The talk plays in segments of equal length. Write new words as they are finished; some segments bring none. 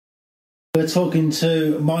We're talking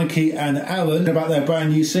to Mikey and Aaron about their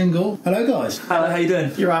brand new single. Hello guys. Hello, how you doing?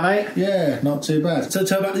 You right, mate? Yeah, not too bad. So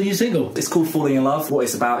tell about the new single. It's called Falling in Love. What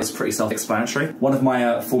it's about is pretty self-explanatory. One of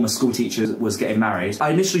my former school teachers was getting married.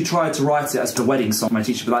 I initially tried to write it as a wedding song for my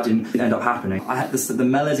teacher, but that didn't end up happening. I had the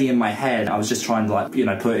melody in my head. I was just trying to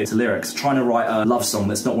put it into lyrics. Trying to write a love song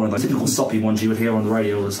that's not one of those typical soppy ones you would hear on the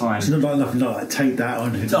radio all the time. It's not like nothing like Take That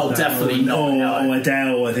on. Oh, definitely not. Or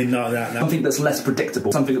Adele or anything like that. No. Something that's less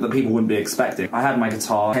predictable. Something that people wouldn't be expecting. I had my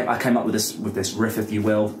guitar. I came up with this riff, if you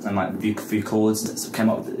will, and like a few chords.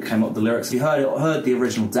 Came up with the lyrics. If you heard the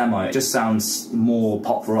original demo, it just sounds more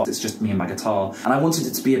pop rock. It's just me and my guitar, and I wanted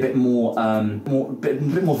it to be a bit more,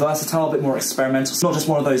 bit more versatile, a bit more experimental. It's not just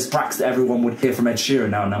one of those tracks that everyone would hear from Ed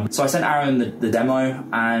Sheeran now and then. So I sent Aaron the demo,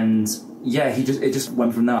 and yeah, it just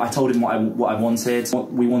went from there. I told him what I wanted.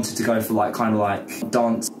 We wanted to go for kind of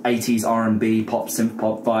dance, 80s R&B, pop, synth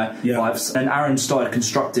pop vibes. And Aaron started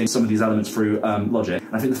constructing some of these elements through Logic.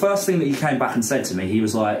 And I think the first thing that he came back and said to me, he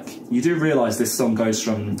was like, "You do realise this song goes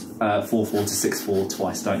from 4/4 to 6/4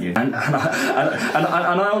 twice, don't you?" And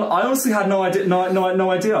I honestly had no idea.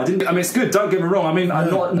 No idea. I mean, it's good. Don't get me wrong. I mean,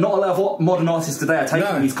 not a lot of modern artists today are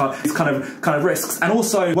taking these kind of risks. And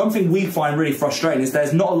also, one thing we find really frustrating is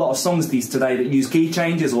there's not a lot of songs today that use key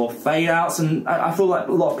changes or fade outs, and I feel like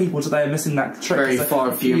a lot of people today are missing that trick. Very far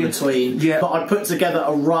and few in between. Yeah. But I put together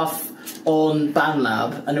a rough on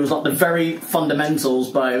BandLab, and it was like the very fundamentals,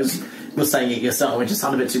 but it was saying it yourself, it just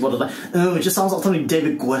sounded a bit too modern. It just sounds like something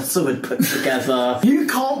David Guetta would put together. You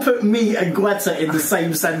can't put me and Guetta in the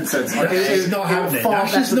same sentence. It's not happening.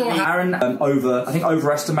 That's just not happening. Aaron, I think,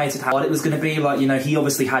 overestimated how hard it was going to be. He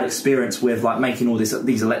obviously had experience with making all these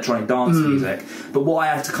electronic dance music, but what I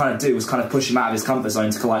had to kind of do was kind of push him out of his comfort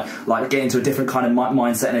zone to like get into a different kind of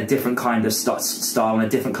mindset and a different kind of style and a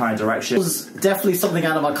different kind of direction. It was definitely something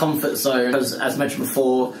out of my comfort zone. As mentioned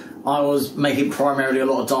before, I was making primarily a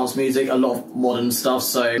lot of dance music, a lot of modern stuff,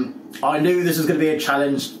 so I knew this was going to be a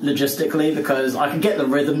challenge logistically because I can get the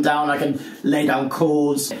rhythm down, I can lay down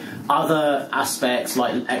chords. Other aspects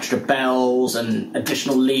like extra bells and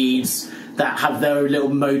additional leads that have their own little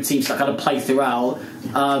motifs that kind of play throughout,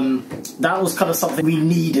 that was kind of something we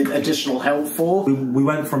needed additional help for. We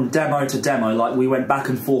went from demo to demo, we went back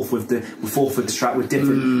and forth with the track with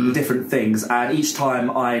different things, and each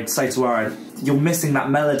time I'd say to Aaron, "You're missing that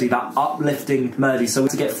melody, that uplifting melody." So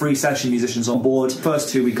to get 3 session musicians on board, first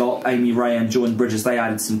 2 we got Amy Ray and Jordan Bridges. They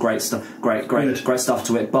added some great stuff, great stuff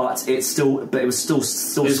to it, but it was still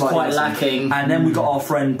slightly quite lacking. And then we got our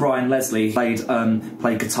friend Brian Leslie,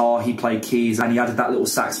 played guitar, he played keys, and he added that little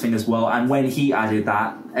sax thing as well. And when he added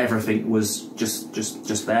that, everything was just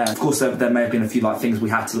there. Of course, there may have been a few things we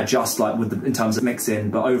had to adjust in terms of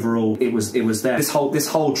mixing, but overall it was there. This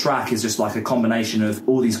whole track is just like a combination of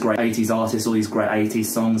all these great 80s artists, all these great 80s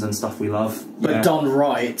songs and stuff we love, but done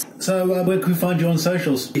right. So where can we find you on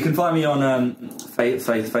socials? You can find me on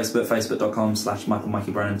Facebook, facebook.com/Michael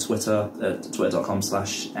Mikey Brennan, Twitter at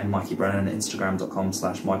twitter.com/Mikey Brennan,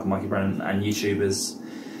 Instagram.com/Michael Mikey Brennan, and YouTube is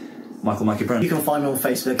Michael Mikey Brennan. You can find me on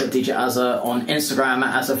Facebook at DJ Azza, on Instagram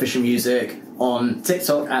at Azza Official Music, on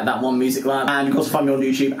TikTok at That One Music Lab, and you can also find me on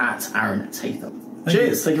YouTube at Aaron Tatham.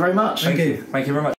 Cheers, thank you very much. Thank you. Thank you very much.